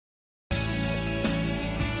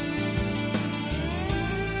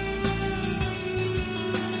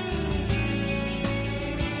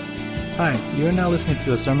Hi, you are now listening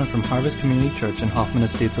to a sermon from Harvest Community Church in Hoffman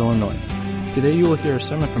Estates, Illinois. Today you will hear a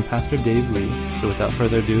sermon from Pastor Dave Lee, so without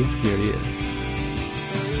further ado, here he is.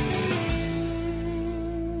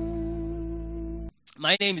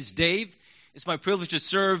 My name is Dave. It's my privilege to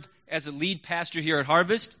serve as a lead pastor here at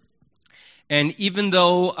Harvest. And even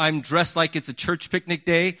though I'm dressed like it's a church picnic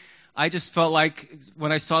day, I just felt like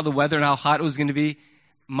when I saw the weather and how hot it was going to be,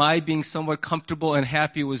 my being somewhat comfortable and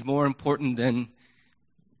happy was more important than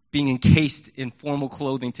being encased in formal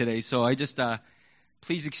clothing today. So I just,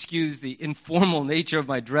 please excuse the informal nature of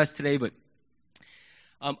my dress today, but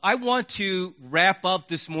I want to wrap up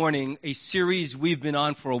this morning a series we've been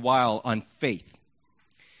on for a while on faith.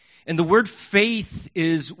 And the word faith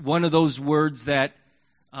is one of those words that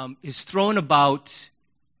is thrown about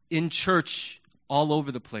in church all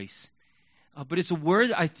over the place. But it's a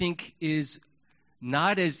word I think is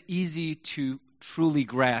not as easy to truly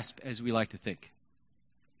grasp as we like to think.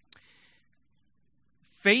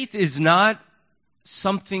 Faith is not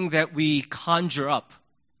something that we conjure up,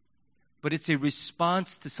 but it's a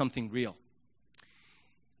response to something real.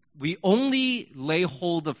 We only lay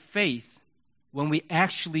hold of faith when we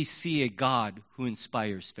actually see a God who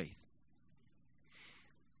inspires faith.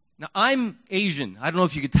 Now, I'm Asian. I don't know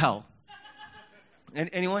if you could tell.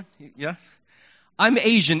 Anyone? Yeah? I'm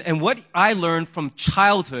Asian, and what I learned from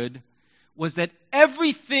childhood was that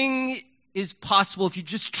everything is possible if you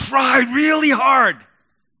just try really hard.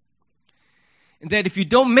 And that if you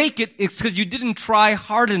don't make it, it's because you didn't try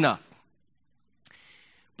hard enough.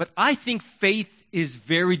 But I think faith is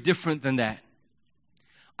very different than that.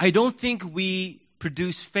 I don't think we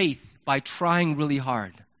produce faith by trying really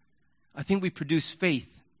hard. I think we produce faith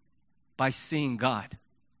by seeing God.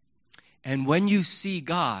 And when you see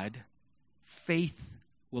God, faith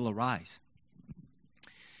will arise.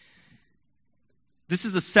 This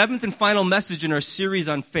is the seventh and final message in our series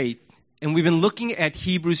on faith. And we've been looking at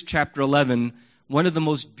Hebrews chapter 11, one of the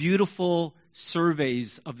most beautiful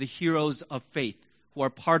surveys of the heroes of faith who are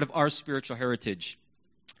part of our spiritual heritage.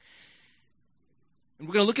 And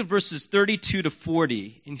we're going to look at verses 32 to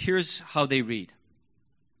 40, and here's how they read.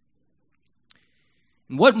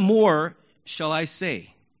 What more shall I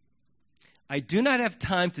say? I do not have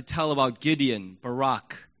time to tell about Gideon,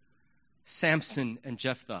 Barak, Samson, and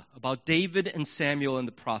Jephthah, about David and Samuel and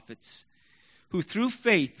the prophets, who through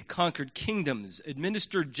faith conquered kingdoms,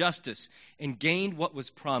 administered justice, and gained what was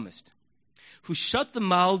promised, who shut the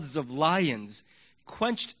mouths of lions,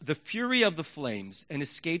 quenched the fury of the flames, and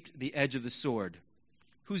escaped the edge of the sword,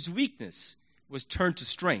 whose weakness was turned to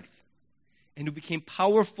strength, and who became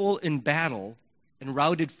powerful in battle and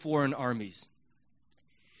routed foreign armies.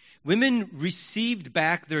 Women received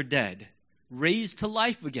back their dead, raised to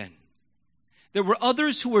life again. There were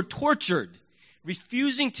others who were tortured,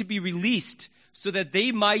 refusing to be released so that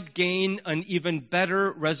they might gain an even better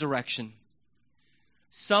resurrection.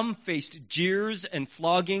 Some faced jeers and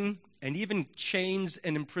flogging and even chains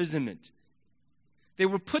and imprisonment. They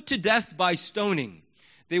were put to death by stoning.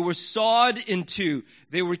 They were sawed in two.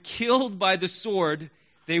 They were killed by the sword.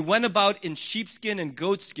 They went about in sheepskin and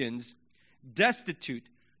goatskins, destitute,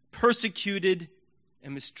 persecuted,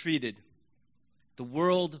 and mistreated. The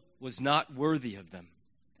world was not worthy of them.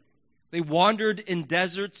 They wandered in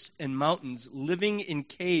deserts and mountains, living in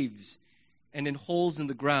caves and in holes in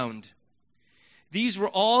the ground. These were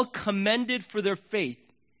all commended for their faith,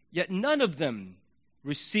 yet none of them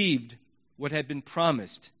received what had been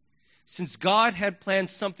promised, since God had planned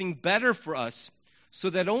something better for us, so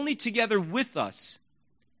that only together with us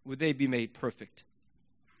would they be made perfect.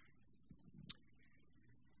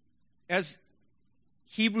 As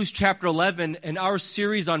Hebrews chapter 11 and our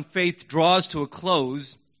series on faith draws to a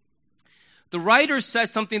close, the writer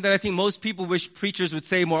says something that I think most people wish preachers would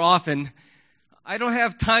say more often. I don't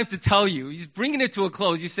have time to tell you. He's bringing it to a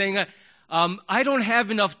close. He's saying, I don't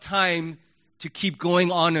have enough time to keep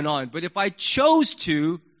going on and on. But if I chose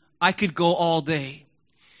to, I could go all day.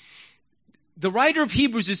 The writer of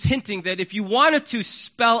Hebrews is hinting that if you wanted to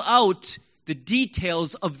spell out the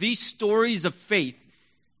details of these stories of faith,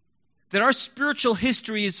 that our spiritual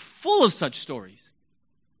history is full of such stories.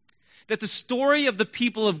 That the story of the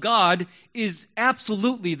people of God is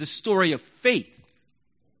absolutely the story of faith.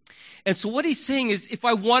 And so what he's saying is, if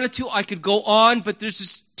I wanted to, I could go on, but there's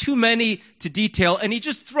just too many to detail. And he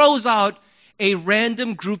just throws out a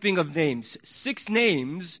random grouping of names, 6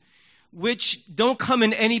 names, which don't come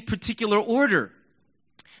in any particular order.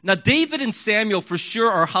 Now, David and Samuel for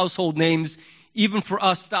sure are household names, even for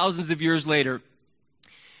us thousands of years later.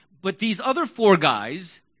 But these other 4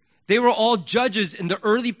 guys, they were all judges in the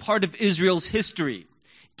early part of Israel's history.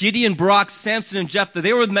 Gideon, Barak, Samson, and Jephthah,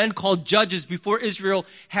 they were men called judges before Israel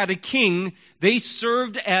had a king. They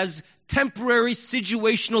served as temporary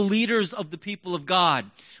situational leaders of the people of God.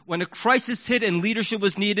 When a crisis hit and leadership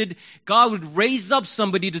was needed, God would raise up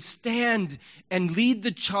somebody to stand and lead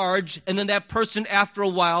the charge, and then that person, after a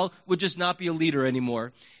while, would just not be a leader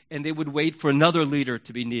anymore, and they would wait for another leader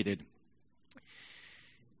to be needed.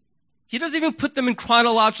 He doesn't even put them in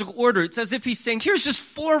chronological order. It's as if he's saying, here's just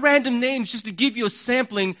 4 random names just to give you a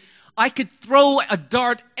sampling. I could throw a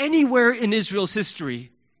dart anywhere in Israel's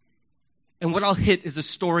history, and what I'll hit is a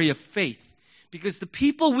story of faith. Because the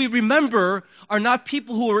people we remember are not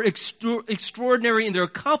people who are extraordinary in their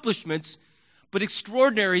accomplishments, but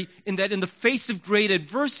extraordinary in that in the face of great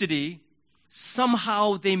adversity,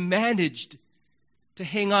 somehow they managed to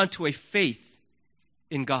hang on to a faith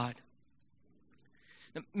in God.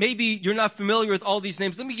 Now, maybe you're not familiar with all these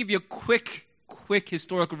names. Let me give you a quick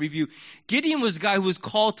historical review. Gideon was a guy who was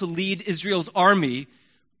called to lead Israel's army,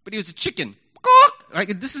 but he was a chicken. Right?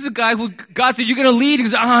 This is a guy who God said, you're going to lead. He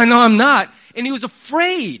goes, no, I'm not. And he was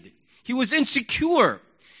afraid. He was insecure.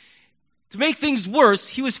 To make things worse,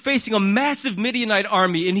 he was facing a massive Midianite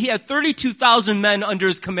army, and he had 32,000 men under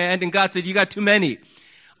his command, and God said, you got too many.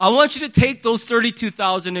 I want you to take those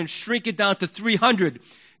 32,000 and shrink it down to 300.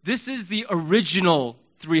 This is the original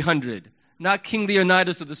 300, not King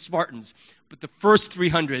Leonidas of the Spartans, but the first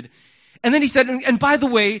 300. And then he said, and by the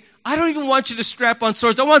way, I don't even want you to strap on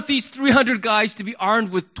swords. I want these 300 guys to be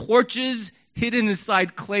armed with torches hidden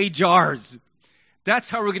inside clay jars.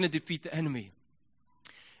 That's how we're going to defeat the enemy.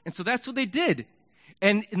 And so that's what they did.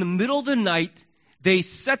 And in the middle of the night, they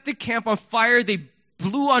set the camp on fire. They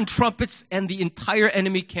blew on trumpets, and the entire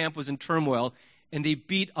enemy camp was in turmoil. And they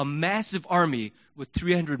beat a massive army with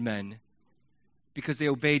 300 men because they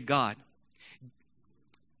obeyed God.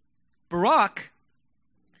 Barak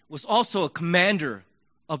was also a commander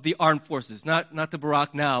of the armed forces. Not the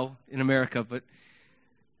Barak now in America, but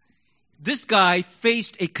this guy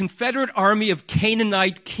faced a Confederate army of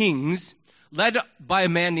Canaanite kings led by a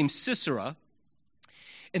man named Sisera,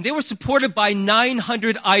 and they were supported by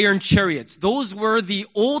 900 iron chariots. Those were the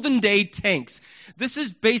olden day tanks. This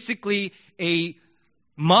is basically a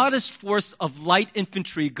modest force of light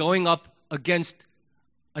infantry going up against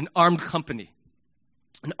an armed company,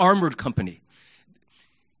 an armored company.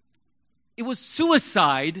 It was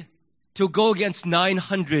suicide to go against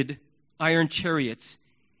 900 iron chariots,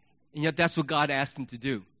 and yet that's what God asked him to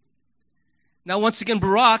do. Now, once again,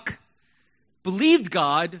 Barak believed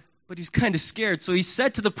God, but he was kind of scared. So he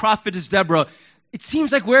said to the prophetess Deborah, it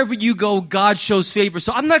seems like wherever you go, God shows favor.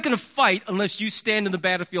 So I'm not going to fight unless you stand in the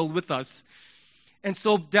battlefield with us. And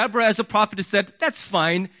so Deborah, as a prophetess, said, that's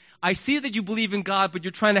fine. I see that you believe in God, but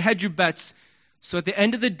you're trying to hedge your bets. So at the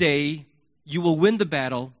end of the day, you will win the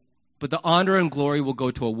battle, but the honor and glory will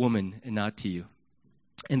go to a woman and not to you.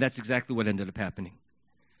 And that's exactly what ended up happening.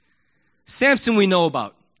 Samson we know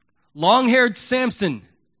about. Long-haired Samson.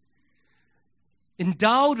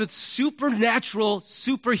 Endowed with supernatural,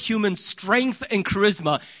 superhuman strength and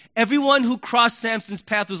charisma. Everyone who crossed Samson's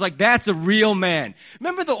path was like, that's a real man.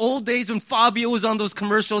 Remember the old days when Fabio was on those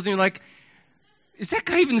commercials and you're like, is that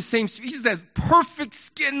guy even the same species? That perfect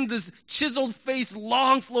skin, this chiseled face,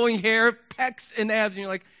 long flowing hair, pecs and abs. And you're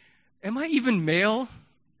like, am I even male?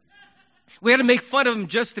 We had to make fun of him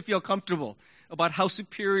just to feel comfortable about how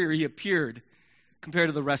superior he appeared compared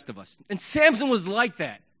to the rest of us. And Samson was like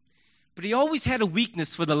that. But he always had a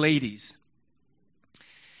weakness for the ladies.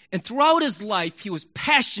 And throughout his life, he was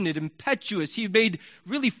passionate, impetuous. He made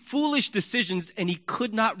really foolish decisions, and he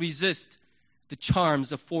could not resist the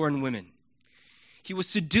charms of foreign women. He was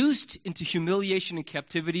seduced into humiliation and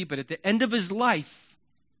captivity, but at the end of his life,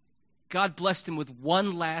 God blessed him with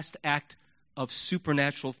one last act of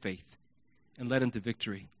supernatural faith and led him to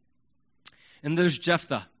victory. And there's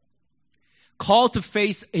Jephthah, called to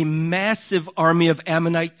face a massive army of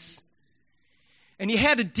Ammonites. And he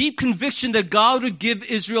had a deep conviction that God would give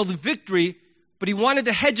Israel the victory, but he wanted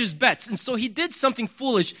to hedge his bets. And so he did something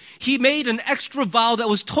foolish. He made an extra vow that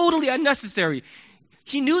was totally unnecessary.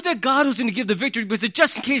 He knew that God was going to give the victory, but he said,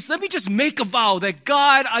 just in case, let me just make a vow that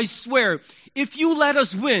God, I swear, if you let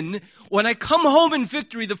us win, when I come home in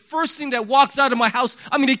victory, the first thing that walks out of my house,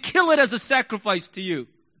 I'm going to kill it as a sacrifice to you.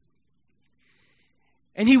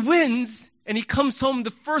 And he wins, and he comes home.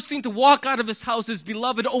 The first thing to walk out of his house, his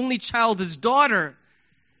beloved only child, his daughter.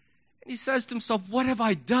 And he says to himself, what have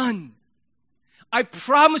I done? I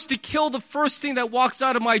promised to kill the first thing that walks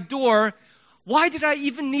out of my door. Why did I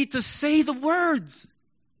even need to say the words?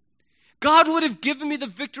 God would have given me the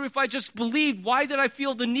victory if I just believed. Why did I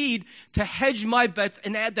feel the need to hedge my bets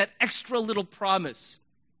and add that extra little promise?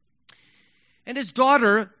 And his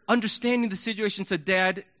daughter, understanding the situation, said,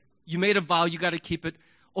 Dad, you made a vow, you got to keep it.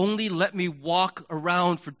 Only let me walk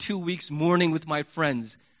around for 2 weeks mourning with my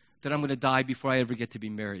friends that I'm going to die before I ever get to be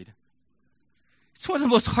married. It's one of the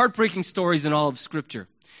most heartbreaking stories in all of Scripture.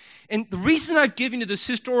 And the reason I've given you this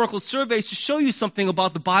historical survey is to show you something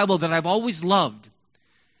about the Bible that I've always loved.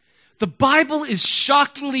 The Bible is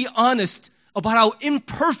shockingly honest about how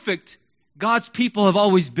imperfect God's people have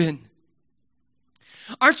always been.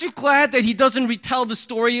 Aren't you glad that he doesn't retell the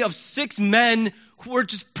story of 6 men who were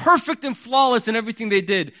just perfect and flawless in everything they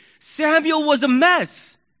did? Samuel was a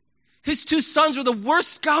mess. His 2 sons were the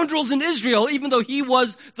worst scoundrels in Israel, even though he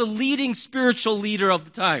was the leading spiritual leader of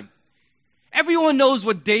the time. Everyone knows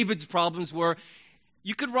what David's problems were.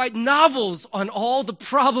 You could write novels on all the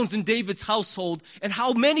problems in David's household and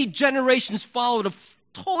how many generations followed of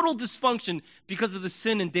total dysfunction because of the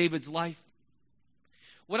sin in David's life.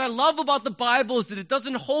 What I love about the Bible is that it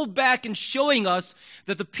doesn't hold back in showing us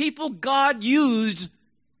that the people God used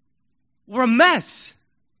were a mess.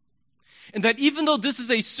 And that even though this is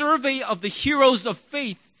a survey of the heroes of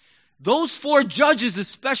faith, those 4 judges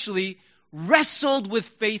especially wrestled with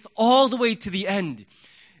faith all the way to the end.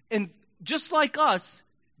 And just like us,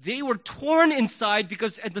 they were torn inside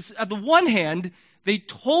because at the one hand, they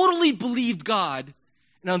totally believed God.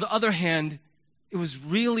 And on the other hand, it was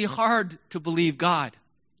really hard to believe God.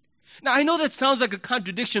 Now, I know that sounds like a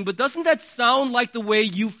contradiction, but doesn't that sound like the way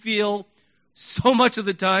you feel so much of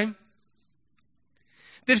the time?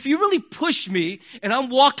 That if you really push me and I'm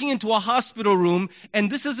walking into a hospital room, and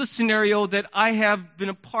this is a scenario that I have been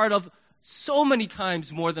a part of so many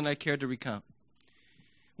times more than I care to recount.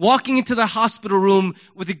 Walking into the hospital room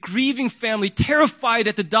with a grieving family, terrified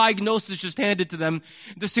at the diagnosis just handed to them,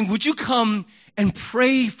 they're saying, would you come and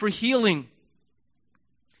pray for healing?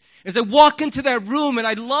 As I walk into that room, and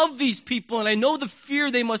I love these people, and I know the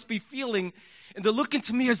fear they must be feeling, and they're looking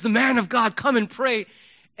to me as the man of God, come and pray.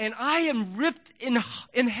 And I am ripped in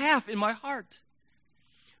half in my heart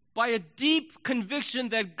by a deep conviction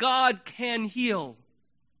that God can heal,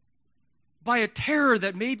 by a terror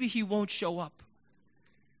that maybe he won't show up,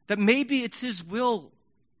 that maybe it's his will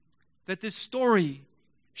that this story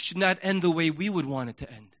should not end the way we would want it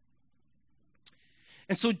to end.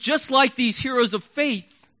 And so just like these heroes of faith,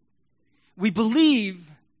 we believe,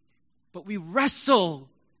 but we wrestle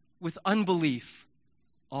with unbelief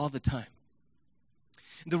all the time.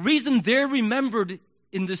 The reason they're remembered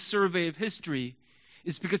in this survey of history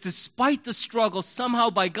is because despite the struggle, somehow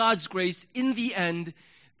by God's grace, in the end,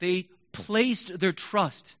 they placed their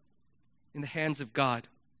trust in the hands of God.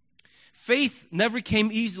 Faith never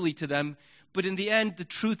came easily to them, but in the end, the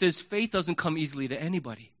truth is faith doesn't come easily to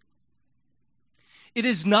anybody. It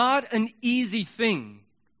is not an easy thing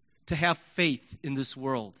to have faith in this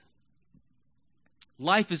world.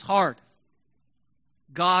 Life is hard.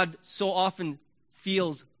 God so often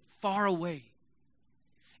feels far away.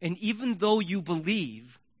 And even though you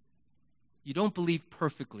believe, you don't believe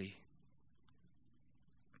perfectly.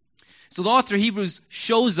 So the author of Hebrews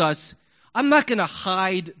shows us, I'm not going to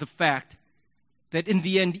hide the fact that in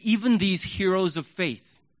the end, even these heroes of faith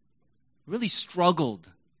really struggled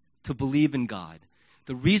to believe in God.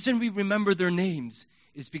 The reason we remember their names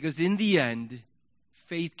is because in the end,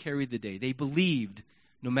 faith carried the day. They believed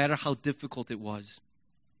no matter how difficult it was.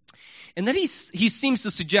 And then he seems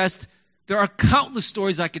to suggest there are countless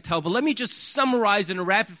stories I could tell, but let me just summarize in a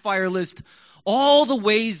rapid-fire list all the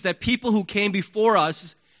ways that people who came before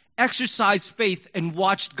us exercised faith and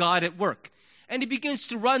watched God at work. And he begins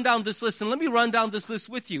to run down this list, and let me run down this list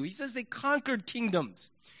with you. He says they conquered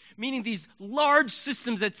kingdoms, meaning these large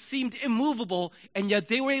systems that seemed immovable, and yet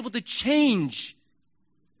they were able to change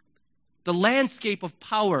the landscape of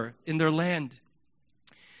power in their land.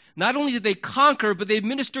 Not only did they conquer, but they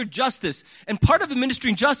administered justice. And part of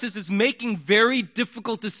administering justice is making very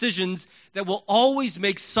difficult decisions that will always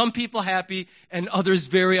make some people happy and others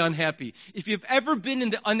very unhappy. If you've ever been in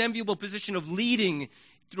the unenviable position of leading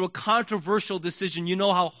through a controversial decision, you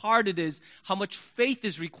know how hard it is, how much faith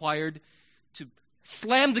is required to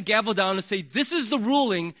slam the gavel down and say, this is the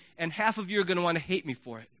ruling, and half of you are going to want to hate me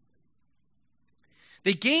for it.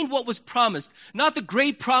 They gained what was promised. Not the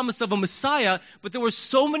great promise of a Messiah, but there were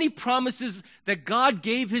so many promises that God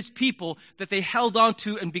gave his people that they held on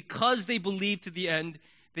to, and because they believed to the end,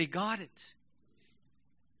 they got it.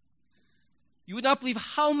 You would not believe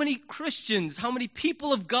how many Christians, how many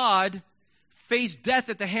people of God faced death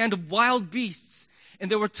at the hand of wild beasts. And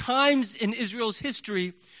there were times in Israel's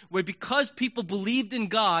history where because people believed in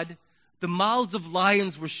God, the mouths of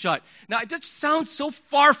lions were shut. Now, that sounds so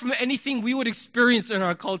far from anything we would experience in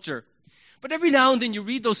our culture. But every now and then you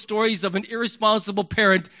read those stories of an irresponsible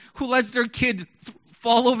parent who lets their kid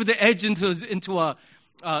fall over the edge into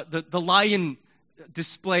the lion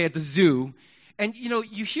display at the zoo. And,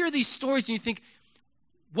 you hear these stories and you think,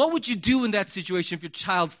 what would you do in that situation if your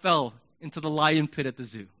child fell into the lion pit at the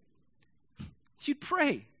zoo? You'd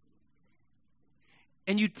pray.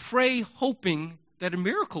 And you'd pray hoping that a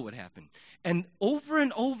miracle would happen. And over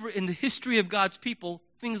in the history of God's people,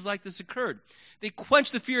 things like this occurred. They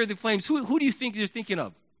quenched the fear of the flames. Who do you think they're thinking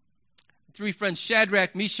of? Three friends,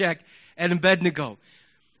 Shadrach, Meshach, and Abednego.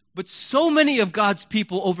 But so many of God's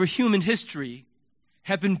people over human history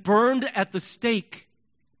have been burned at the stake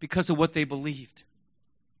because of what they believed.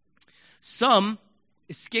 Some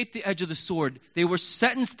escaped the edge of the sword. They were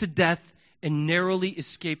sentenced to death and narrowly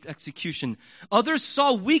escaped execution. Others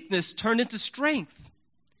saw weakness turn into strength.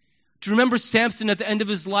 Do you remember Samson at the end of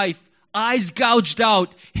his life? Eyes gouged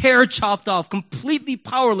out, hair chopped off, completely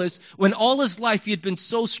powerless, when all his life he had been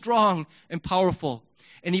so strong and powerful.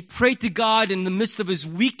 And he prayed to God in the midst of his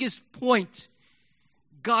weakest point.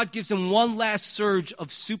 God gives him one last surge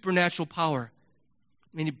of supernatural power.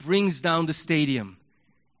 And he brings down the stadium.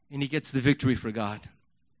 And he gets the victory for God.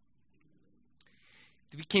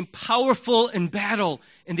 They became powerful in battle.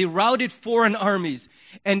 And they routed foreign armies.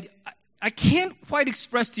 And I can't quite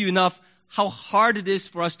express to you enough how hard it is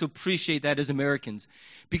for us to appreciate that as Americans.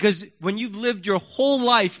 Because when you've lived your whole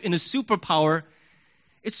life in a superpower,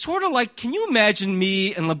 it's sort of like, can you imagine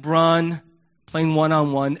me and LeBron playing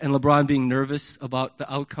one-on-one and LeBron being nervous about the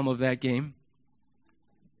outcome of that game?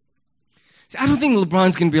 See, I don't think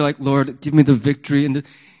LeBron's going to be like, Lord, give me the victory.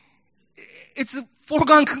 It's a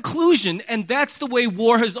foregone conclusion, and that's the way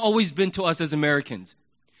war has always been to us as Americans.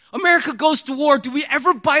 America goes to war. Do we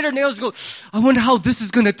ever bite our nails and go, I wonder how this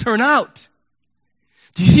is going to turn out?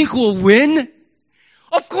 Do you think we'll win?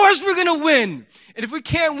 Of course we're going to win. And if we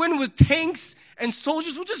can't win with tanks and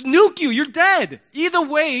soldiers, we'll just nuke you. You're dead. Either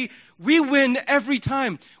way, we win every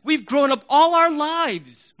time. We've grown up all our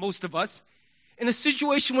lives, most of us, in a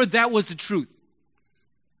situation where that was the truth.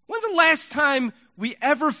 When's the last time we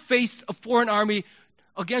ever faced a foreign army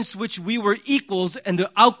against which we were equals and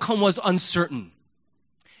the outcome was uncertain?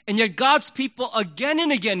 And yet God's people again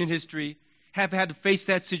and again in history have had to face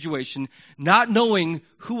that situation, not knowing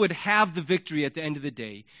who would have the victory at the end of the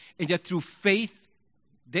day. And yet through faith,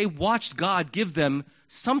 they watched God give them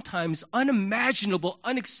sometimes unimaginable,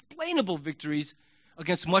 unexplainable victories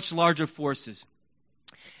against much larger forces.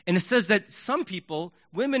 And it says that some people,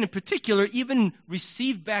 women in particular, even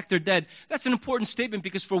received back their dead. That's an important statement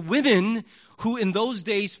because for women who in those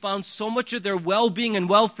days found so much of their well-being and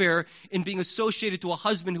welfare in being associated to a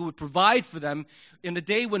husband who would provide for them, in a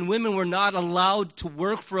day when women were not allowed to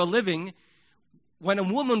work for a living, when a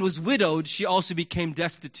woman was widowed, she also became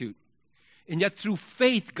destitute. And yet through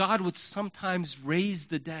faith, God would sometimes raise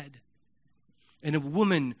the dead. And a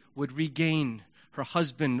woman would regain her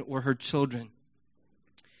husband or her children.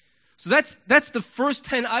 So that's the first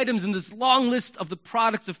 10 items in this long list of the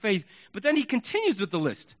products of faith. But then he continues with the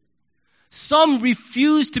list. Some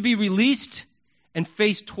refused to be released and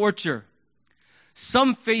faced torture.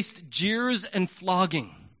 Some faced jeers and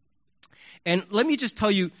flogging. And let me just tell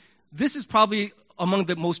you, this is probably among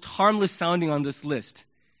the most harmless sounding on this list.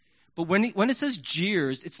 But when it says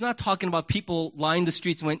jeers, it's not talking about people lying the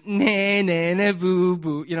streets and went, nah, nah, nah, boo,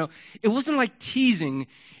 boo. It wasn't like teasing.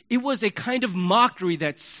 It was a kind of mockery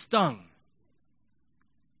that stung.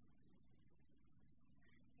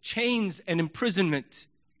 Chains and imprisonment.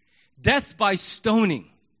 Death by stoning.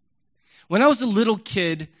 When I was a little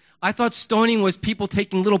kid, I thought stoning was people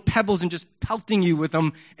taking little pebbles and just pelting you with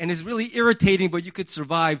them, and it's really irritating, but you could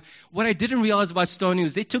survive. What I didn't realize about stoning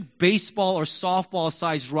was they took baseball or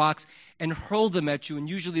softball-sized rocks and hurled them at you, and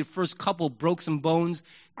usually the first couple broke some bones,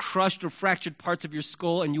 crushed or fractured parts of your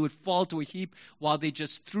skull, and you would fall to a heap while they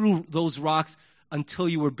just threw those rocks until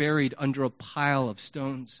you were buried under a pile of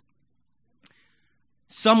stones.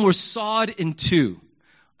 Some were sawed in two.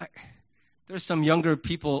 There's some younger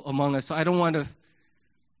people among us, so I don't want to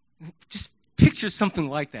just picture something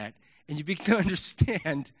like that, and you begin to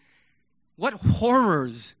understand what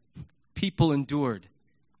horrors people endured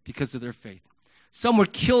because of their faith. Some were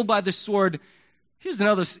killed by the sword. Here's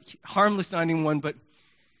another harmless-sounding one, but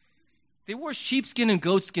they wore sheepskin and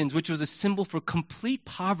goatskins, which was a symbol for complete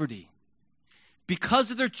poverty.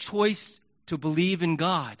 Because of their choice to believe in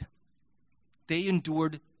God, they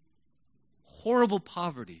endured horrible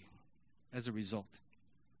poverty as a result.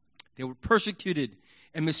 They were persecuted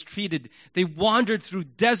and mistreated. They wandered through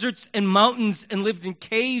deserts and mountains and lived in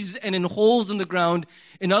caves and in holes in the ground.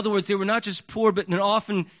 In other words, they were not just poor, but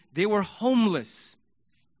often they were homeless.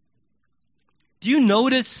 Do you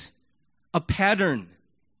notice a pattern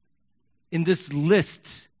in this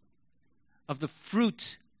list of the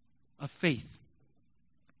fruit of faith.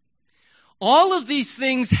 All of these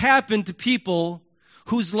things happened to people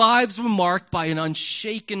whose lives were marked by an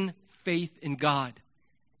unshaken faith in God.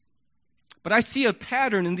 But I see a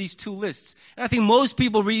pattern in these two lists. And I think most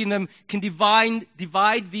people reading them can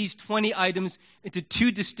divide these 20 items into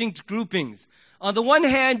two distinct groupings. On the one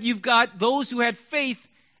hand, you've got those who had faith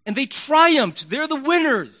and they triumphed. They're the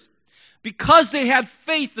winners. Because they had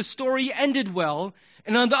faith, the story ended well.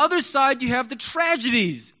 And on the other side, you have the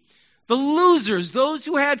tragedies, the losers, those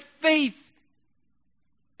who had faith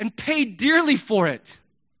and paid dearly for it.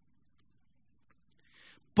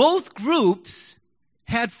 Both groups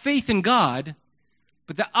had faith in God,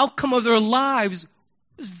 but the outcome of their lives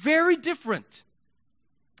was very different.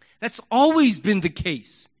 That's always been the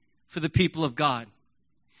case for the people of God.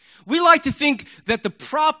 We like to think that the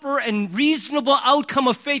proper and reasonable outcome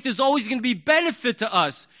of faith is always going to be benefit to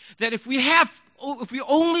us. That if we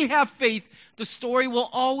only have faith, the story will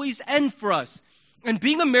always end for us. And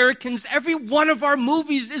being Americans, every one of our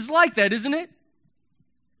movies is like that, isn't it?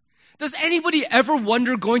 Does anybody ever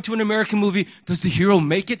wonder, going to an American movie, does the hero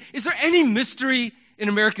make it? Is there any mystery in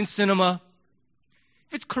American cinema?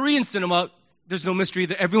 If it's Korean cinema, there's no mystery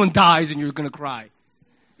that everyone dies and you're going to cry.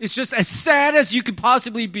 It's just as sad as you could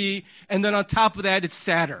possibly be, and then on top of that, it's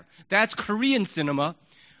sadder. That's Korean cinema.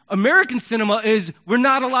 American cinema is, we're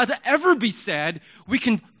not allowed to ever be sad. We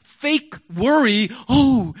can fake worry,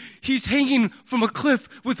 oh, he's hanging from a cliff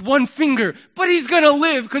with one finger, but he's going to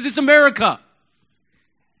live because it's America.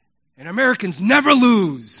 And Americans never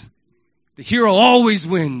lose. The hero always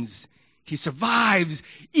wins. He survives.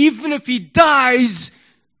 Even if he dies,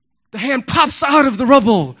 the hand pops out of the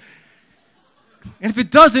rubble. And if it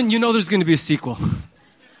doesn't, you know there's going to be a sequel.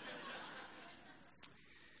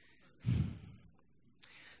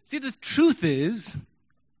 See, the truth is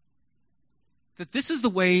that this is the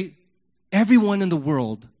way everyone in the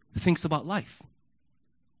world thinks about life.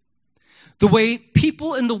 The way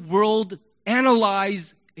people in the world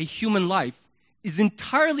analyze a human life is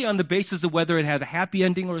entirely on the basis of whether it had a happy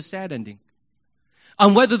ending or a sad ending.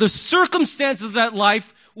 On whether the circumstances of that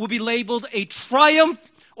life will be labeled a triumph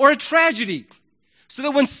or a tragedy. So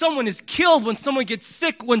that when someone is killed, when someone gets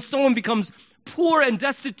sick, when someone becomes poor and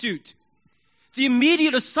destitute, the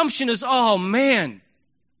immediate assumption is, oh man,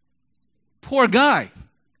 poor guy.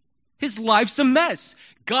 His life's a mess.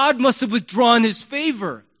 God must have withdrawn his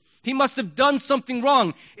favor. He must have done something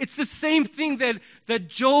wrong. It's the same thing that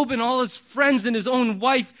Job and all his friends and his own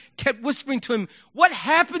wife kept whispering to him. What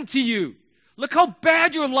happened to you? Look how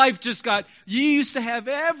bad your life just got. You used to have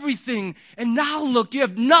everything, and now look, you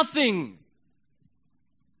have nothing.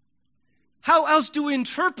 How else do we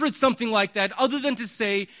interpret something like that other than to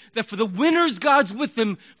say that for the winners, God's with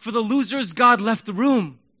them, for the losers, God left the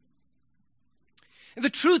room? And the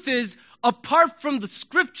truth is, apart from the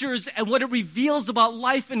scriptures and what it reveals about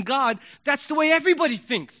life and God, that's the way everybody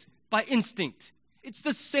thinks, by instinct. It's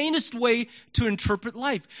the sanest way to interpret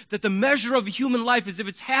life, that the measure of human life is if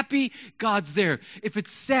it's happy, God's there. If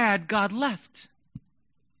it's sad, God left.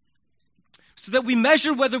 So that we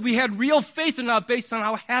measure whether we had real faith or not based on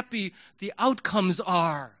how happy the outcomes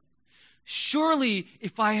are. Surely,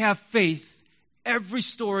 if I have faith, every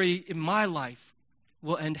story in my life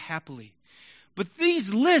will end happily. But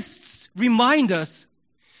these lists remind us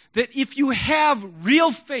that if you have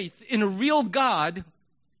real faith in a real God,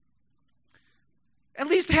 at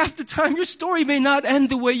least half the time your story may not end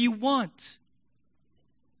the way you want.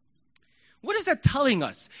 What is that telling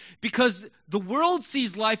us? Because the world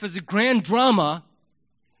sees life as a grand drama,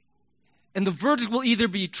 and the verdict will either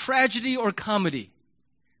be tragedy or comedy,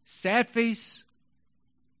 sad face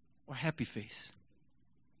or happy face.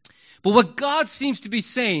 But what God seems to be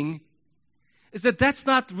saying is that that's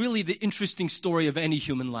not really the interesting story of any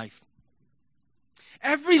human life.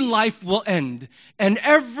 Every life will end, and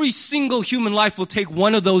every single human life will take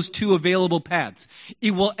one of those two available paths.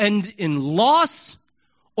 It will end in loss,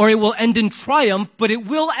 or it will end in triumph, but it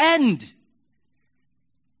will end.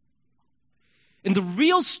 And the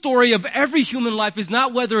real story of every human life is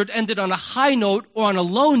not whether it ended on a high note or on a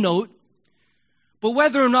low note, but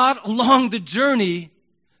whether or not along the journey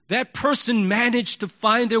that person managed to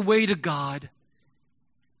find their way to God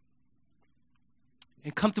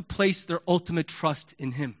and come to place their ultimate trust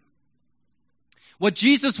in Him. What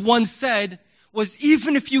Jesus once said was,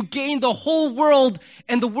 even if you gain the whole world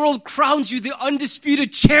and the world crowns you the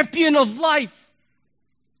undisputed champion of life,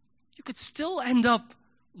 you could still end up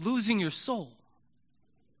losing your soul.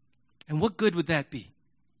 And what good would that be?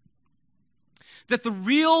 That the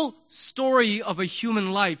real story of a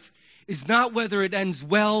human life is not whether it ends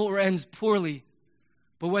well or ends poorly,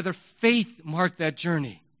 but whether faith marked that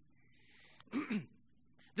journey.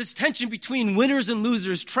 This tension between winners and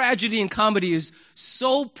losers, tragedy and comedy, is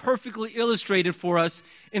so perfectly illustrated for us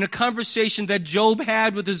in a conversation that Job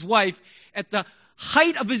had with his wife at the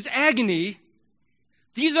height of his agony.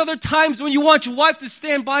 These are the times when you want your wife to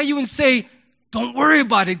stand by you and say, don't worry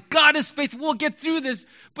about it. God is faithful. We'll get through this.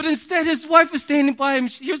 But instead, his wife is standing by him.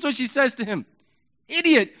 Here's what she says to him.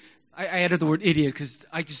 Idiot. I added the word idiot because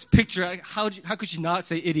I just picture, how could she not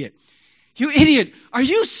say idiot? You idiot. Are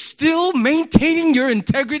you still maintaining your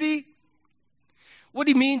integrity? What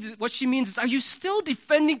she means is, are you still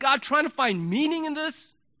defending God, trying to find meaning in this?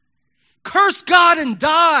 Curse God and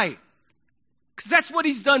die. Because that's what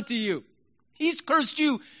he's done to you. He's cursed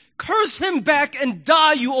you. Curse him back and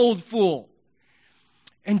die, you old fool.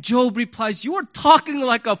 And Job replies, you are talking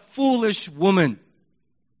like a foolish woman.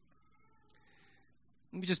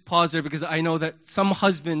 Let me just pause there because I know that some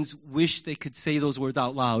husbands wish they could say those words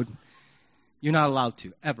out loud. You're not allowed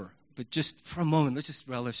to, ever. But just for a moment, let's just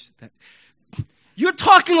relish that. You're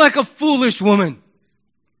talking like a foolish woman.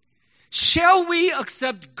 Shall we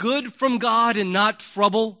accept good from God and not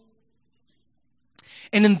trouble?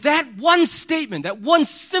 And in that one statement, that one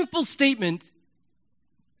simple statement,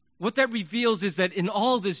 what that reveals is that in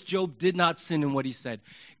all this, Job did not sin in what he said.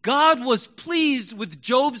 God was pleased with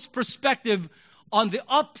Job's perspective on the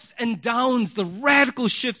ups and downs, the radical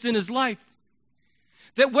shifts in his life.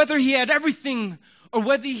 That whether he had everything or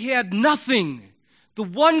whether he had nothing, the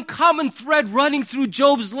one common thread running through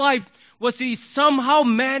Job's life was that he somehow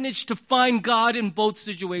managed to find God in both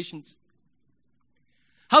situations.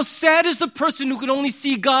 How sad is the person who can only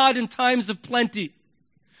see God in times of plenty,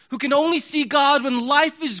 who can only see God when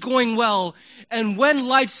life is going well, and when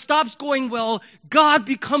life stops going well, God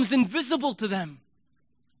becomes invisible to them.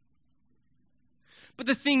 But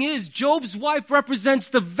the thing is, Job's wife represents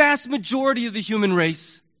the vast majority of the human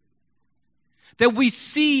race. That we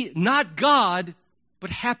see not God, but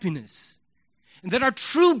happiness. And that our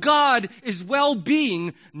true God is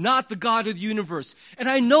well-being, not the God of the universe. And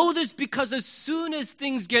I know this because as soon as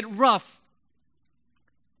things get rough,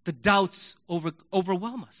 the doubts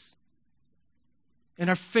overwhelm us. And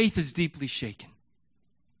our faith is deeply shaken.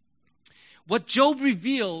 What Job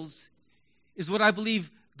reveals is what I believe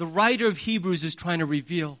the writer of Hebrews is trying to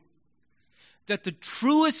reveal. That the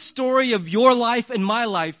truest story of your life and my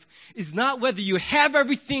life is not whether you have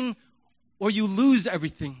everything or you lose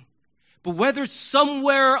everything, but whether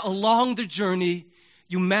somewhere along the journey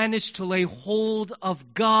you manage to lay hold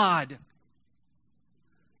of God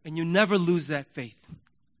and you never lose that faith.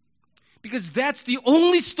 Because that's the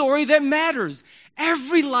only story that matters.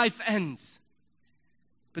 Every life ends,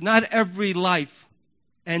 but not every life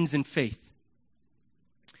ends in faith.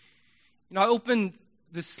 I opened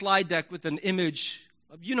this slide deck with an image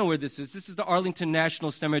of, you know where this is. This is the Arlington National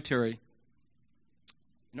Cemetery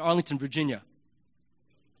in Arlington, Virginia.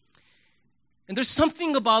 And there's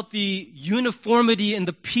something about the uniformity and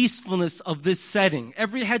the peacefulness of this setting.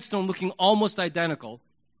 Every headstone looking almost identical,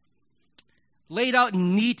 laid out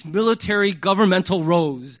in neat military governmental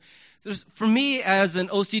rows. For me, as an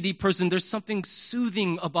OCD person, there's something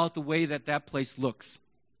soothing about the way that place looks.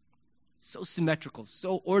 So symmetrical,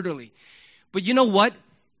 so orderly. But you know what?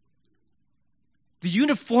 The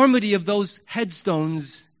uniformity of those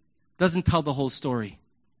headstones doesn't tell the whole story.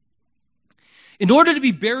 In order to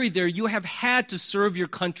be buried there, you have had to serve your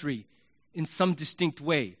country in some distinct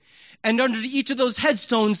way. And under each of those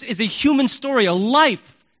headstones is a human story, a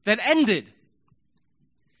life that ended.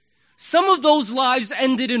 Some of those lives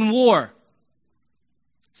ended in war.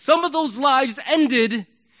 Some of those lives ended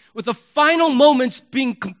with the final moments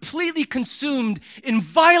being completely consumed in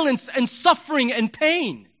violence and suffering and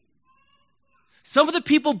pain. Some of the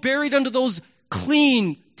people buried under those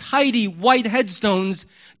clean, tidy, white headstones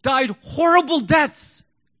died horrible deaths.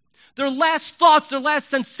 Their last thoughts, their last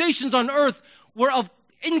sensations on earth were of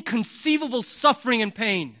inconceivable suffering and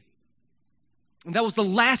pain. And that was the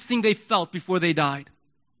last thing they felt before they died.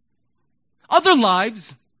 Other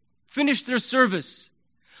lives finished their service,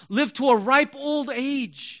 lived to a ripe old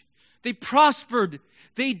age. They prospered.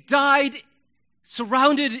 They died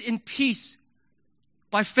surrounded in peace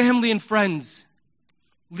by family and friends,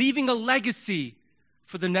 leaving a legacy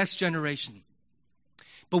for the next generation.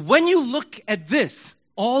 But when you look at this,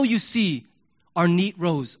 all you see are neat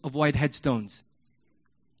rows of white headstones.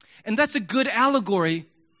 And that's a good allegory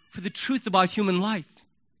for the truth about human life.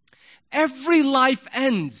 Every life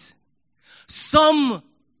ends. Some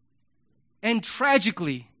end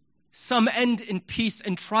tragically. Some end in peace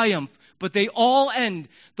and triumph. But they all end.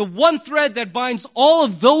 The one thread that binds all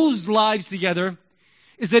of those lives together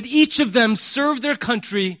is that each of them served their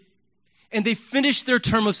country and they finished their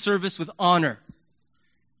term of service with honor.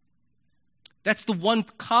 That's the one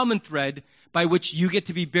common thread by which you get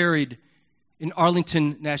to be buried in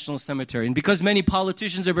Arlington National Cemetery. And because many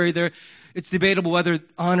politicians are buried there, it's debatable whether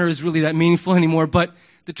honor is really that meaningful anymore. But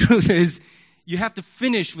the truth is, you have to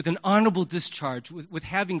finish with an honorable discharge, with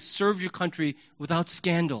having served your country without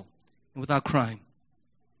scandal and without crime.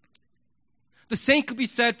 The same could be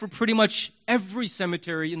said for pretty much every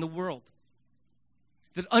cemetery in the world.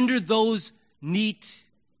 That under those neat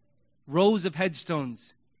rows of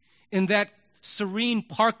headstones, in that serene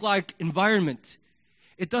park-like environment,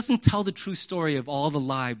 it doesn't tell the true story of all the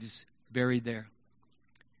lives buried there.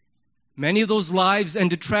 Many of those lives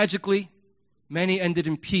ended tragically. Many ended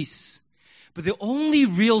in peace. But the only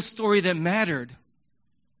real story that mattered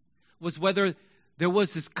was whether there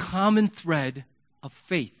was this common thread of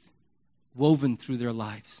faith woven through their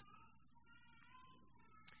lives.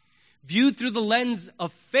 Viewed through the lens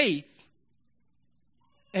of faith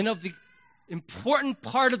and of the important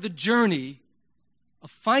part of the journey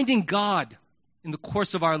of finding God in the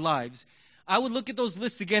course of our lives, I would look at those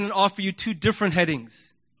lists again and offer you two different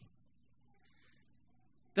headings.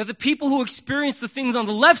 That the people who experienced the things on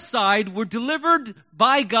the left side were delivered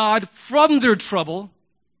by God from their trouble,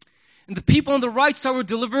 and the people on the right side were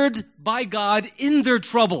delivered by God in their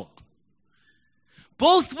trouble.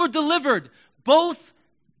 Both were delivered. Both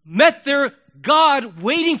met their God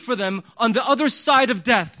waiting for them on the other side of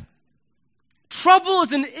death. Trouble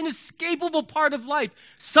is an inescapable part of life.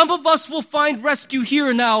 Some of us will find rescue here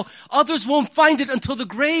and now. Others won't find it until the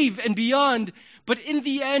grave and beyond. But in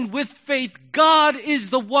the end, with faith, God is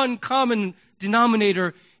the one common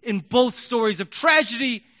denominator in both stories of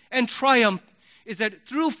tragedy and triumph, is that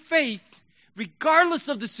through faith, regardless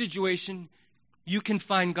of the situation, you can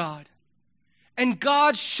find God. And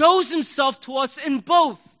God shows himself to us in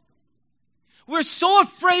both. We're so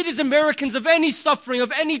afraid as Americans of any suffering,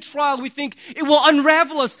 of any trial, we think it will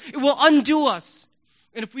unravel us, it will undo us.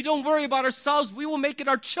 And if we don't worry about ourselves, we will make it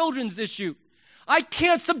our children's issue. I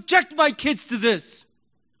can't subject my kids to this.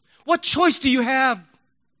 What choice do you have?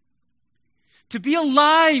 To be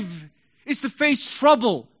alive is to face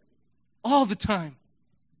trouble all the time.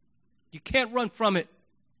 You can't run from it.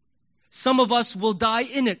 Some of us will die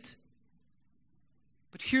in it.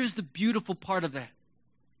 But here's the beautiful part of that.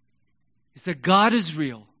 Is that God is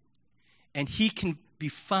real, and he can be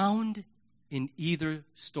found in either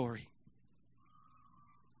story.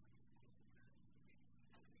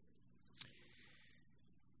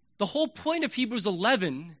 The whole point of Hebrews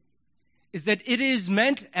 11 is that it is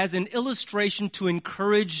meant as an illustration to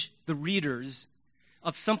encourage the readers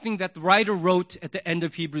of something that the writer wrote at the end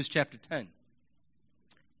of Hebrews chapter 10.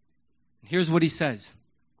 Here's what he says.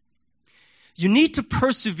 You need to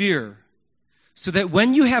persevere so that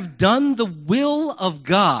when you have done the will of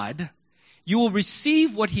God, you will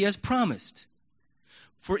receive what he has promised.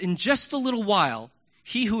 For in just a little while,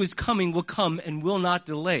 he who is coming will come and will not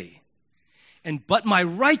delay. But my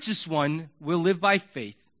righteous one will live by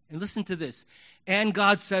faith. And listen to this. And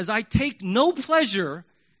God says, I take no pleasure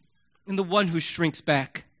in the one who shrinks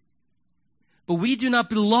back. But we do not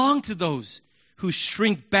belong to those who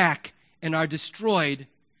shrink back and are destroyed,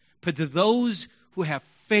 but to those who have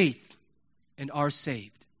faith and are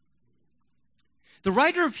saved. The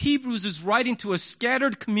writer of Hebrews is writing to a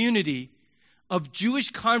scattered community of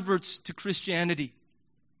Jewish converts to Christianity.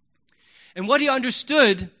 And what he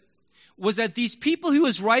understood was that these people he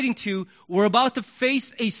was writing to were about to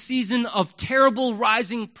face a season of terrible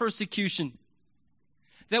rising persecution.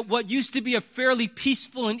 That what used to be a fairly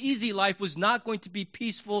peaceful and easy life was not going to be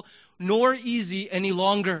peaceful nor easy any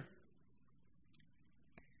longer.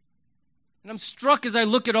 And I'm struck as I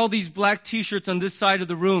look at all these black t-shirts on this side of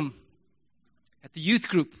the room at the youth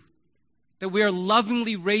group that we are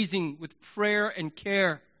lovingly raising with prayer and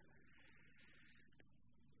care.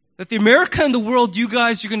 That the America and the world you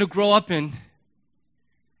guys are going to grow up in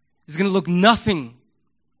is going to look nothing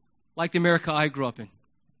like the America I grew up in.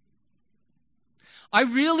 I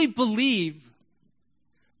really believe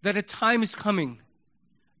that a time is coming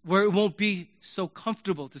where it won't be so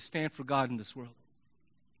comfortable to stand for God in this world.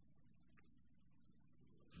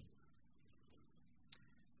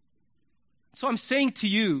 So I'm saying to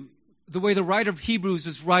you, the way the writer of Hebrews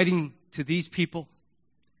is writing to these people,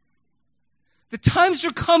 the times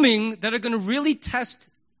are coming that are going to really test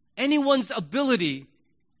anyone's ability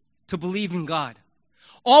to believe in God.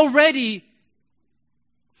 Already,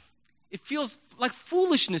 it feels like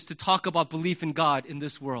foolishness to talk about belief in God in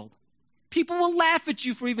this world. People will laugh at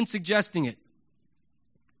you for even suggesting it.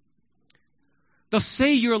 They'll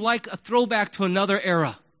say you're like a throwback to another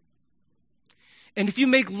era. And if you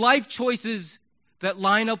make life choices that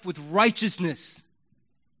line up with righteousness,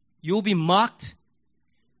 you'll be mocked.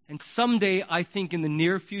 And someday, I think in the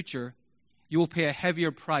near future, you will pay a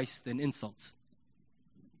heavier price than insults.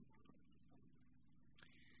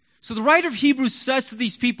 So the writer of Hebrews says to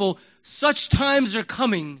these people, such times are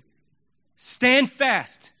coming. Stand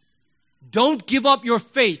fast. Don't give up your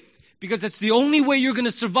faith, because that's the only way you're going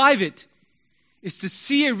to survive it, is to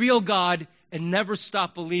see a real God and never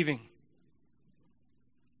stop believing.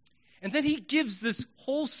 And then he gives this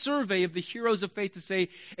whole survey of the heroes of faith to say,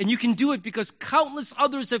 and you can do it because countless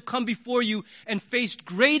others have come before you and faced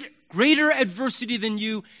greater adversity than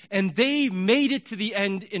you, and they made it to the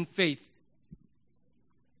end in faith.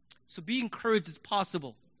 So be encouraged, it's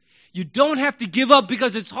possible. You don't have to give up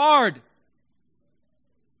because it's hard.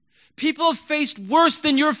 People have faced worse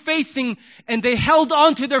than you're facing, and they held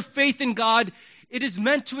on to their faith in God. It is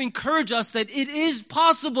meant to encourage us that it is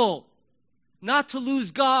possible not to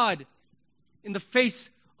lose God in the face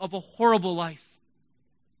of a horrible life.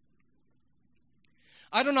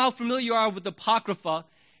 I don't know how familiar you are with the Apocrypha.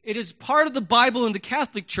 It is part of the Bible in the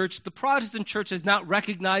Catholic Church. The Protestant Church has not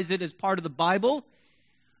recognized it as part of the Bible,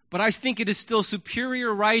 but I think it is still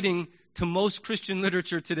superior writing to most Christian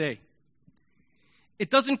literature today. It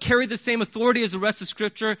doesn't carry the same authority as the rest of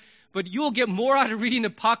Scripture, but you will get more out of reading the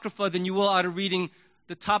Apocrypha than you will out of reading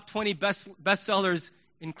the top 20 bestsellers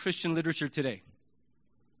in Christian literature today.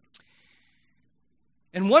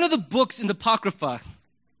 And one of the books in the Apocrypha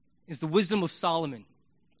is the Wisdom of Solomon.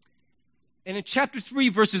 And in chapter 3,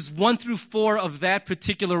 verses 1 through 4 of that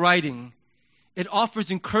particular writing, it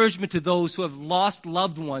offers encouragement to those who have lost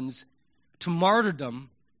loved ones to martyrdom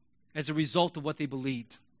as a result of what they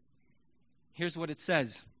believed. Here's what it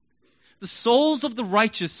says. The souls of the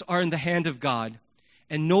righteous are in the hand of God,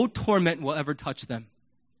 and no torment will ever touch them.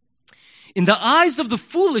 In the eyes of the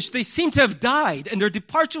foolish, they seem to have died, and their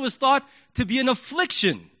departure was thought to be an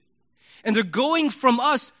affliction. And their going from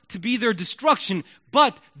us to be their destruction,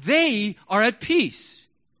 but they are at peace.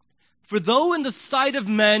 For though in the sight of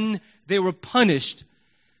men they were punished,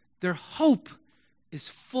 their hope is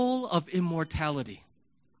full of immortality.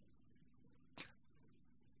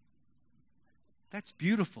 That's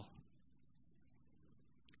beautiful.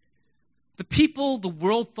 The people the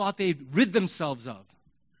world thought they'd rid themselves of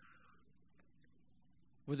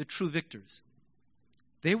were the true victors.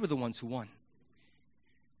 They were the ones who won.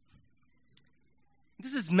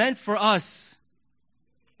 This is meant for us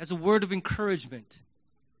as a word of encouragement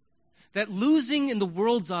that losing in the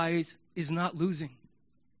world's eyes is not losing.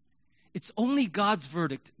 It's only God's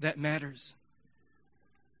verdict that matters.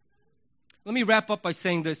 Let me wrap up by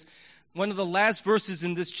saying this. One of the last verses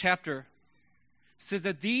in this chapter says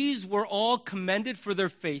that these were all commended for their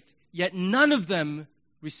faith, yet none of them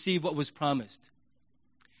received what was promised.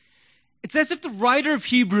 It's as if the writer of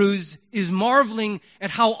Hebrews is marveling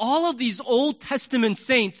at how all of these Old Testament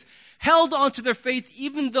saints held on to their faith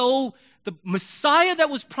even though the Messiah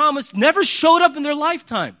that was promised never showed up in their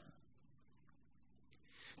lifetime.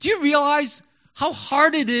 Do you realize how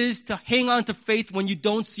hard it is to hang on to faith when you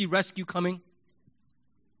don't see rescue coming?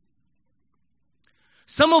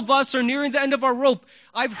 Some of us are nearing the end of our rope.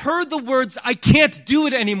 I've heard the words, I can't do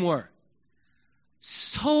it anymore,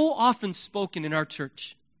 so often spoken in our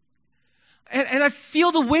church. And I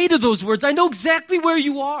feel the weight of those words. I know exactly where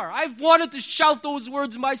you are. I've wanted to shout those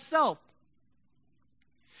words myself.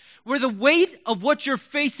 Where the weight of what you're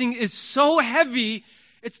facing is so heavy,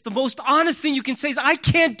 it's the most honest thing you can say is, I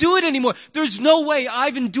can't do it anymore. There's no way.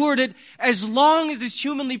 I've endured it as long as is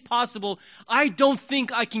humanly possible. I don't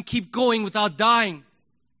think I can keep going without dying.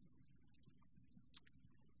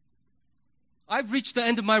 I've reached the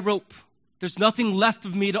end of my rope. There's nothing left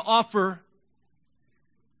of me to offer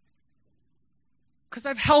because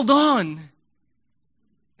I've held on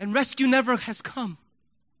and rescue never has come.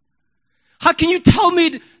 How can you tell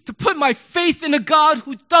me to put my faith in a God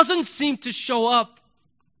who doesn't seem to show up?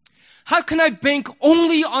 How can I bank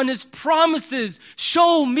only on His promises?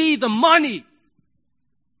 Show me the money.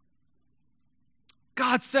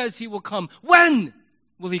 God says He will come. When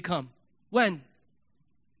will He come? When?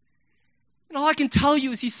 And all I can tell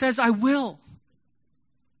you is He says, I will.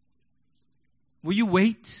 Will you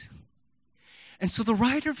wait? And so the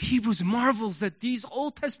writer of Hebrews marvels that these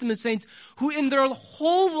Old Testament saints who in their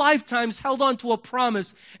whole lifetimes held on to a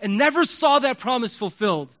promise and never saw that promise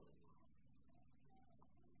fulfilled.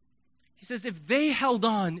 He says if they held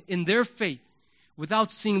on in their faith without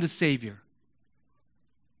seeing the Savior,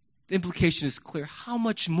 the implication is clear. How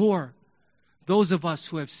much more those of us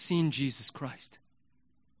who have seen Jesus Christ?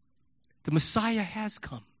 The Messiah has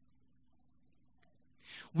come.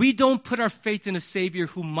 We don't put our faith in a Savior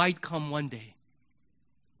who might come one day.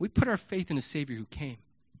 We put our faith in a Savior who came,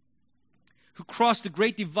 who crossed the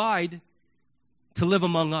great divide to live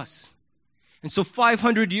among us. And so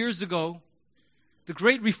 500 years ago, the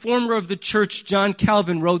great reformer of the church, John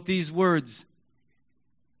Calvin, wrote these words.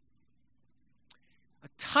 A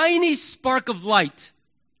tiny spark of light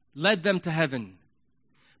led them to heaven.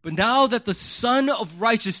 But now that the sun of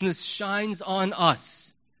righteousness shines on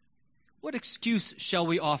us, what excuse shall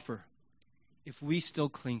we offer if we still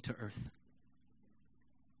cling to earth?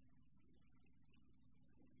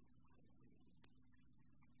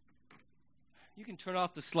 You can turn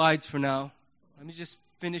off the slides for now. Let me just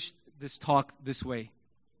finish this talk this way.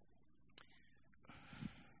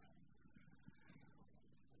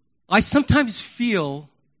 I sometimes feel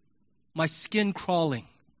my skin crawling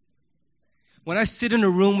when I sit in a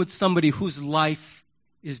room with somebody whose life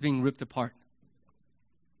is being ripped apart.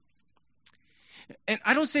 And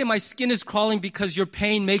I don't say my skin is crawling because your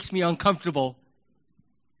pain makes me uncomfortable.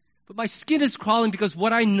 But my skin is crawling because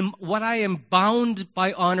what I am bound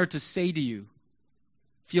by honor to say to you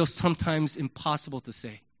feels sometimes impossible to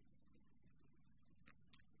say.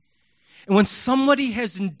 And when somebody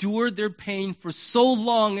has endured their pain for so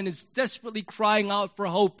long and is desperately crying out for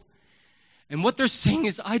hope, and what they're saying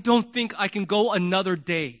is, I don't think I can go another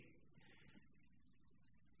day.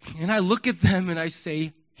 And I look at them and I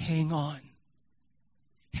say, hang on.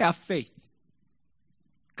 Have faith.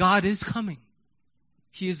 God is coming.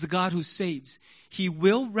 He is the God who saves. He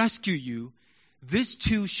will rescue you. This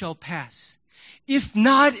too shall pass. If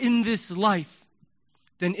not in this life,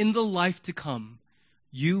 then in the life to come,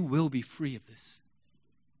 you will be free of this.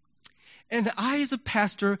 And I, as a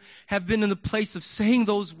pastor, have been in the place of saying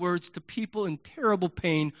those words to people in terrible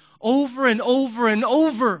pain over and over and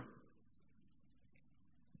over.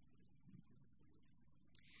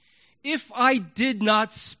 If I did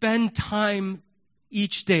not spend time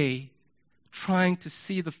each day trying to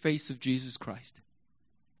see the face of Jesus Christ,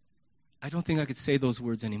 I don't think I could say those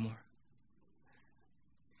words anymore.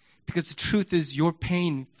 Because the truth is, your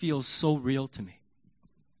pain feels so real to me.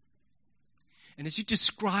 And as you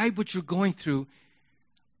describe what you're going through,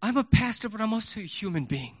 I'm a pastor, but I'm also a human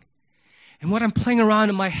being. And what I'm playing around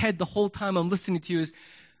in my head the whole time I'm listening to you is,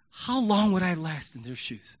 how long would I last in their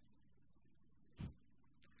shoes?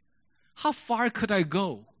 How far could I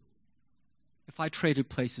go if I traded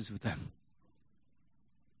places with them?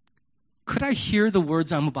 Could I hear the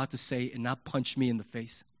words I'm about to say and not punch me in the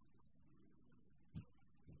face?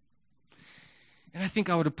 And I think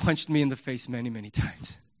I would have punched me in the face many, many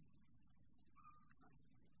times.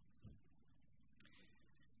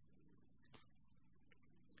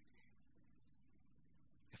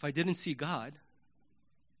 If I didn't see God,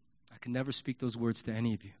 I could never speak those words to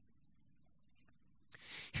any of you.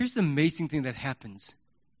 Here's the amazing thing that happens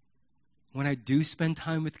when I do spend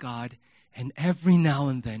time with God, and every now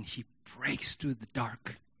and then He breaks through the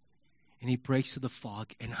dark, and He breaks through the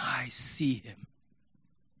fog, and I see Him,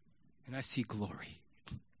 and I see glory.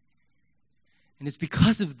 And it's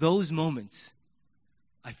because of those moments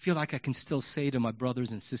I feel like I can still say to my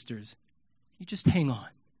brothers and sisters, you just hang on.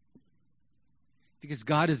 Because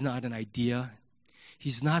God is not an idea.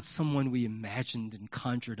 He's not someone we imagined and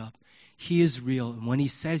conjured up. He is real, and when He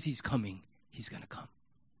says He's coming, He's going to come.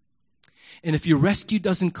 And if your rescue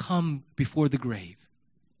doesn't come before the grave,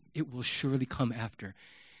 it will surely come after.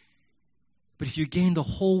 But if you gain the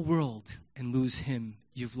whole world and lose Him,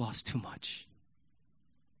 you've lost too much.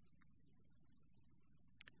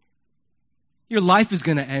 Your life is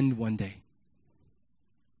going to end one day.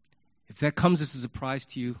 If that comes as a surprise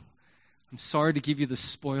to you, I'm sorry to give you the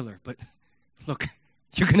spoiler, but look,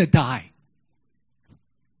 you're going to die.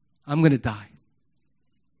 I'm going to die.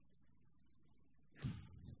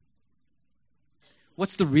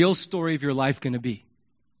 What's the real story of your life going to be?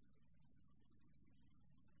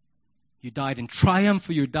 You died in triumph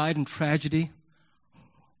or you died in tragedy?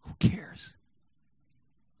 Who cares?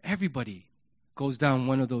 Everybody goes down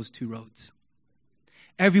one of those two roads.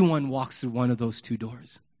 Everyone walks through one of those two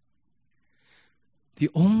doors. The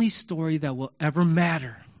only story that will ever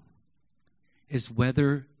matter is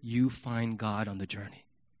whether you find God on the journey.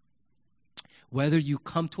 Whether you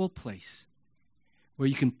come to a place where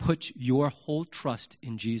you can put your whole trust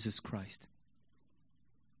in Jesus Christ.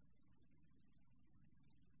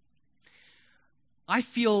 I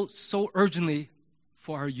feel so urgently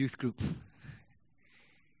for our youth group.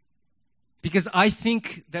 Because I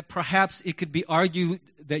think that perhaps it could be argued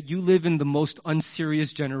that you live in the most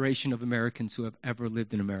unserious generation of Americans who have ever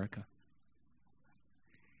lived in America.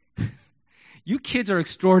 You kids are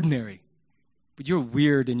extraordinary, but you're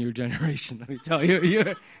weird in your generation, let me tell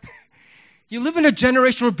you. You live in a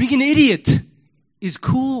generation where being an idiot is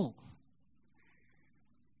cool.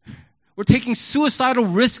 We're taking suicidal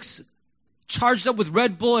risks, charged up with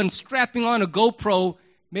Red Bull and strapping on a GoPro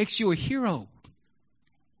makes you a hero.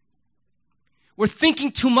 We're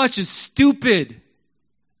thinking too much is stupid.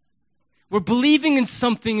 We're believing in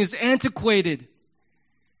something is antiquated.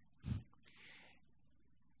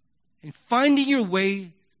 And finding your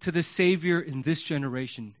way to the Savior in this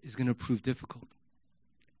generation is going to prove difficult.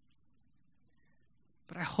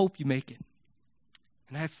 But I hope you make it.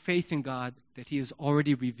 And I have faith in God that He has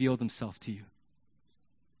already revealed Himself to you.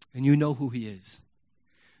 And you know who He is.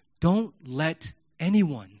 Don't let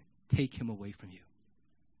anyone take Him away from you.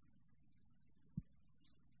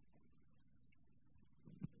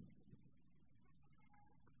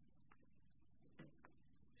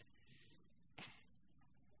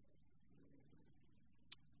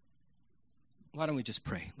 Why don't we just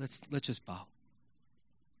pray? Let's just bow.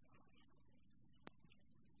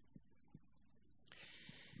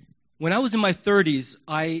 When I was in my 30s,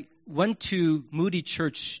 I went to Moody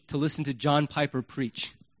Church to listen to John Piper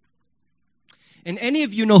preach. And any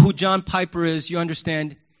of you know who John Piper is, you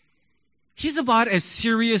understand, he's about as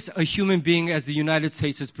serious a human being as the United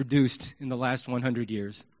States has produced in the last 100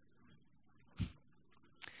 years.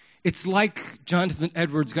 It's like Jonathan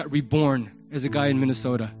Edwards got reborn as a guy in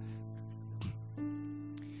Minnesota.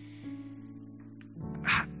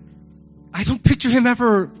 I don't picture him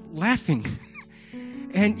ever laughing.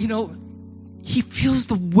 And, he feels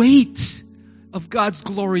the weight of God's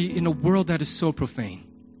glory in a world that is so profane.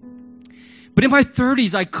 But in my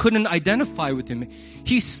 30s, I couldn't identify with him.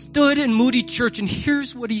 He stood in Moody Church, and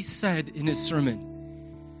here's what he said in his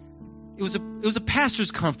sermon. It was a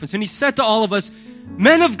pastor's conference, and he said to all of us,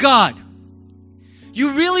 "Men of God,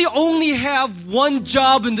 you really only have one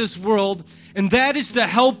job in this world, and that is to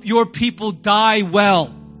help your people die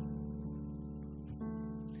well."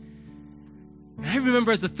 And I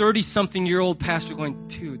remember as a 30-something-year-old pastor going,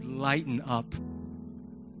 "Dude, lighten up.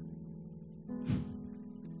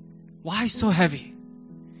 Why so heavy?"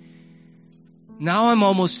 Now I'm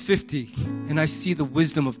almost 50, and I see the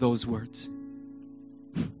wisdom of those words.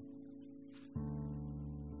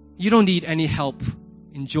 You don't need any help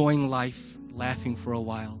enjoying life, laughing for a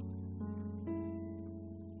while.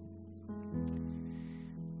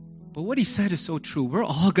 But what he said is so true. We're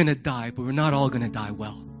all going to die, but we're not all going to die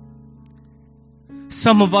well.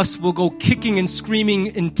 Some of us will go kicking and screaming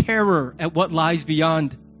in terror at what lies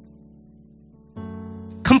beyond.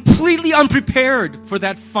 Completely unprepared for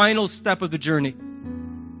that final step of the journey.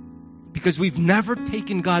 Because we've never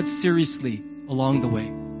taken God seriously along the way.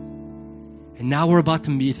 And now we're about to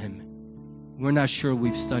meet Him. We're not sure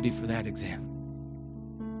we've studied for that exam.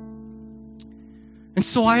 And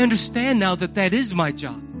so I understand now that that is my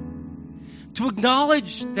job. To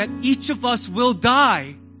acknowledge that each of us will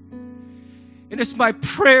die. And it's my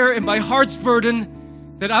prayer and my heart's burden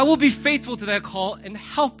that I will be faithful to that call and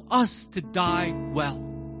help us to die well.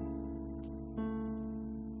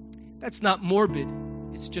 That's not morbid.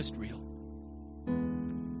 It's just real.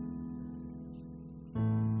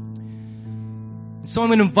 So I'm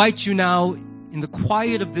going to invite you now in the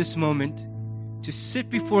quiet of this moment to sit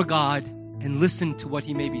before God and listen to what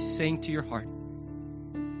He may be saying to your heart.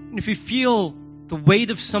 And if you feel the weight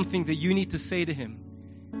of something that you need to say to Him,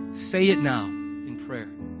 say it now in prayer.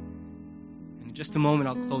 And in just a moment,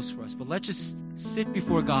 I'll close for us. But let's just sit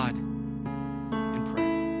before God in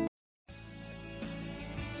prayer.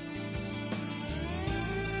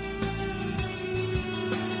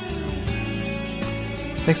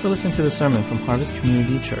 Thanks for listening to the sermon from Harvest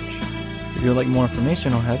Community Church. If you would like more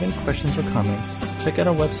information or have any questions or comments, check out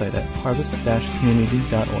our website at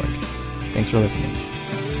harvest-community.org. Thanks for listening.